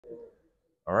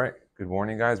All right, good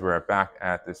morning, guys. We're back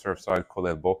at the Surfside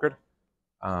Kolel Boker.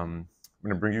 I'm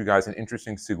going to bring you guys an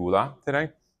interesting Segula today.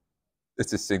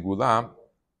 It's a Segula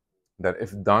that,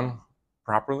 if done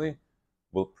properly,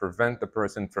 will prevent the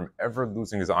person from ever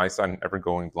losing his eyesight and ever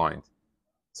going blind.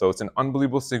 So it's an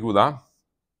unbelievable Segula.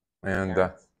 Yeah,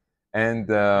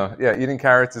 eating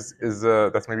carrots is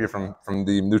that's maybe from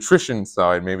the nutrition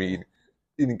side, maybe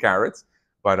eating carrots.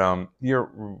 But here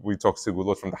we talk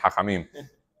Segulot from the Hachamim.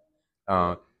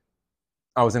 I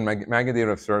was in Magadir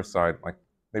of Surfside like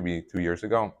maybe 2 years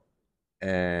ago,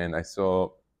 and I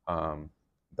saw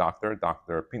Dr.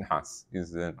 Pinhas.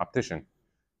 He's an optician.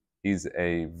 He's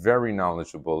a very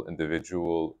knowledgeable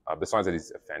individual. Besides that,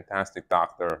 he's a fantastic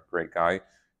doctor, great guy,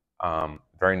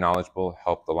 very knowledgeable,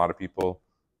 helped a lot of people,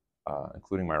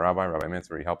 including my Rabbi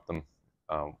Mitzvah. He helped them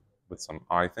with some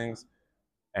eye things.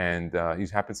 And he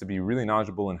happens to be really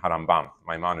knowledgeable in Harambam,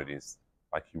 Maimonides.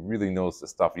 Like, he really knows the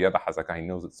stuff. Yada Hazakah, he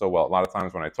knows it so well. A lot of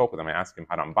times when I talk with him, I ask him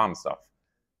Harambam stuff.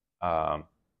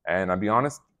 And I'll be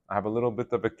honest, I have a little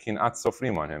bit of a kinat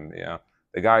sofrim on him. Yeah,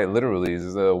 the guy literally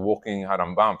is a walking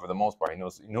Harambam for the most part. He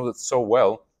knows it so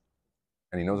well,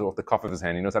 and he knows it off the cuff of his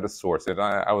hand. He knows how to source it.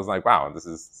 I was like, wow, this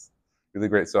is really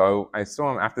great. So I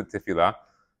saw him after Tefillah,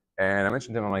 and I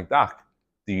mentioned to him, I'm like, Doc,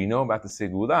 do you know about the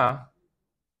Segula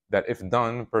that if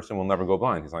done, a person will never go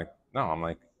blind? He's like, no. I'm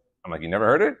like, you never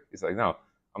heard it? He's like, no.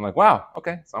 I'm like, wow,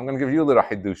 okay. So I'm going to give you a little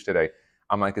hidush today.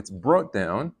 I'm like, it's brought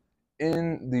down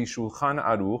in the Shulchan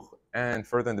Aruch and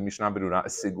further in the Mishna Berura, a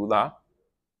Segula,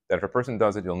 that if a person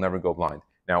does it, he'll never go blind.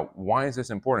 Now, why is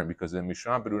this important? Because the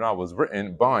Mishna Berura was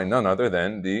written by none other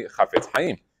than the Chafetz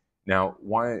Haim. Now,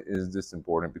 why is this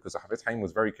important? Because the Chafetz Haim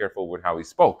was very careful with how he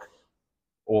spoke,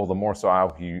 all the more so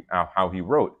how he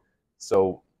wrote.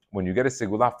 So when you get a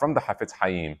Segula from the Chafetz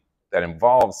Haim that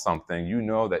involves something, you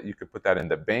know that you could put that in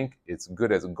the bank. It's good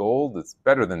as gold. It's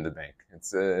better than the bank.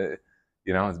 It's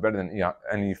it's better than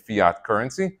any fiat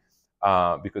currency,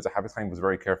 because the Chafetz Haim was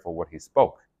very careful what he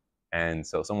spoke, and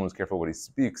so someone who's careful what he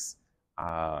speaks,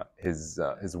 his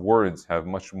words have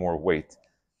much more weight.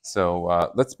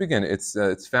 So let's begin.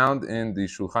 It's found in the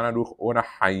Shulchan Aruch Orach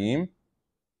Hayim,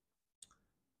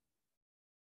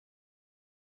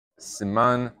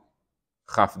 Siman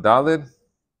Chaf Daled,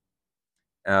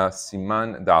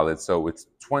 Siman Daled. So it's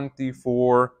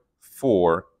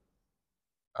 24:4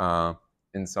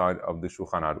 inside of the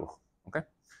Shulchan Aruch. Okay,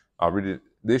 I'll read it.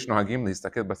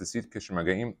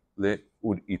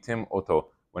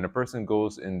 When a person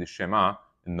goes in the Shema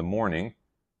in the morning,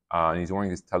 and he's wearing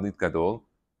his talit gadol,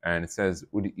 and it says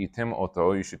item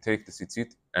oto, you should take the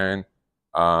tzitzit and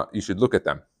you should look at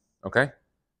them. Okay,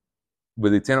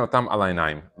 look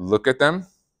at them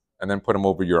and then put them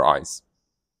over your eyes.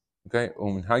 Okay,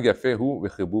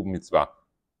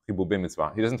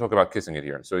 he doesn't talk about kissing it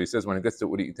here. So he says when it gets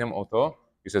to item oto,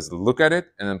 he says look at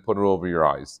it and then put it over your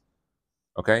eyes.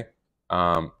 Okay,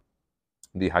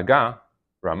 the Haga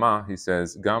Rama, he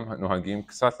says gam nohagim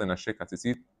ksat lenashek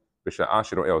hatzitzit b'sha'a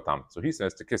shiro'eh otam. So he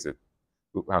says to kiss it.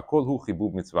 Hakol hu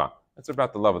chibub mitzvah. It's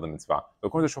about the love of the mitzvah.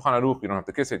 According to Shulchan Aruch, you don't have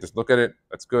to kiss it; just look at it.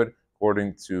 That's good.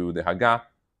 According to the Haga,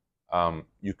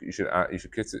 you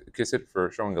should kiss it for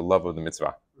showing the love of the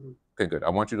mitzvah. Okay, good. I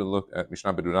want you to look at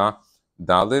Mishna Berura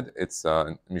Dalid. It's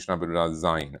Mishna Berura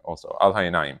Zayin also. Al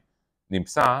Hayinayim.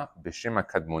 Nimsa b'Shema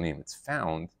Kadmonim. It's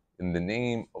found in the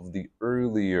name of the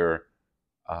earlier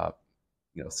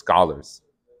scholars.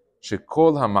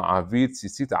 Shekol ha'ma'avid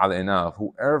tzitzit al enav.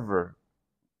 Whoever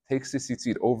takes the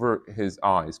tzitzit over his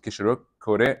eyes. Kisheruk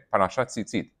kore parashat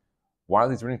tzitzit. While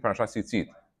he's reading parashat tzitzit,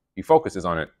 he focuses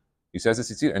on it. He says the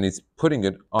tzitzit and he's putting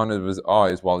it on his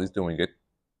eyes while he's doing it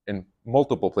in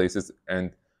multiple places.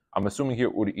 And I'm assuming here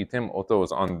uri item oto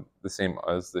is on the same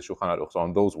as the Shulchan Aruch, so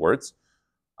on those words.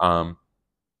 Yehe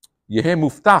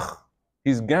muftach.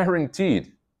 He's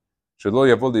guaranteed. He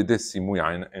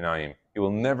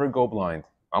will never go blind.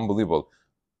 Unbelievable.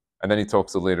 And then he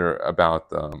talks later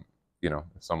about, if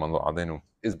someone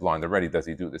is blind already, does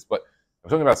he do this? But I'm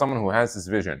talking about someone who has this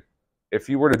vision. If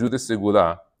he were to do this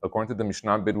Segula, according to the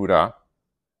Mishnah Berura,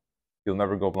 he'll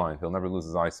never go blind. He'll never lose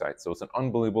his eyesight. So it's an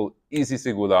unbelievable, easy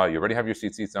Segula. You already have your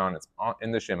tzitzit on. It's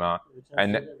in the Shema.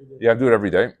 And you have to do it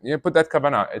every day. You put that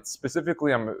kavanah. It's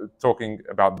specifically, I'm talking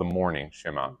about the morning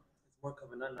Shema. It's more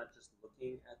kavanah, not just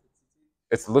looking at the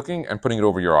tzitzit. It's looking and putting it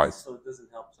over your eyes. So it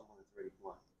doesn't help someone who's already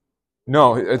blind.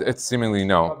 No, it's seemingly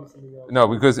no. No,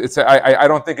 because it's I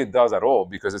don't think it does at all,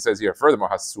 because it says here, furthermore,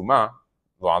 hasuma,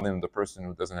 the person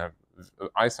who doesn't have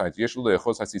eyesight, he says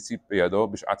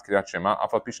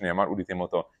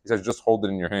just hold it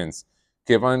in your hands.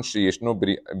 He says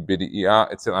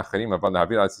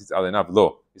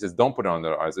don't put it on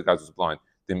their eyes, the guy who's blind.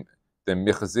 He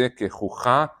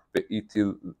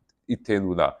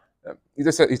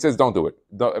says don't do it.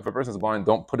 If a person is blind,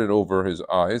 don't put it over his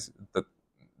eyes. It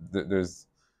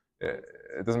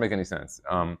doesn't make any sense.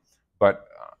 But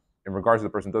in regards to the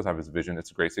person who does have his vision,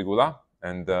 it's a great segula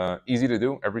and easy to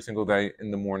do every single day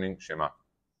in the morning. Shema.